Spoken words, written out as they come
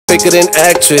faker than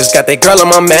actress. Got that girl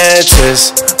on my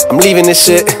mattress. I'm leaving this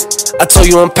shit. I told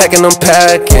you I'm packing, I'm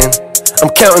packing. I'm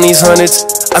counting these hundreds.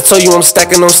 I told you I'm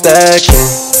stacking, I'm stacking.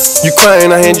 You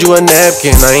crying, I hand you a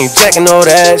napkin. I ain't jacking all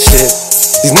that shit.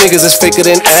 These niggas is faker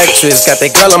than actress. Got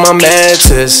that girl on my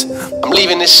mattress. I'm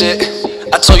leaving this shit.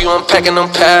 I told you I'm packing,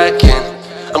 I'm packing.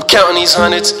 I'm counting these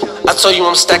hundreds. I told you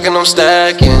I'm stacking, I'm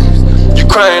stacking. You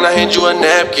crying, I hand you a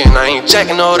napkin. I ain't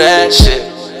jacking all that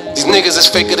shit. These niggas is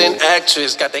faker than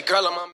actress. Got that girl on my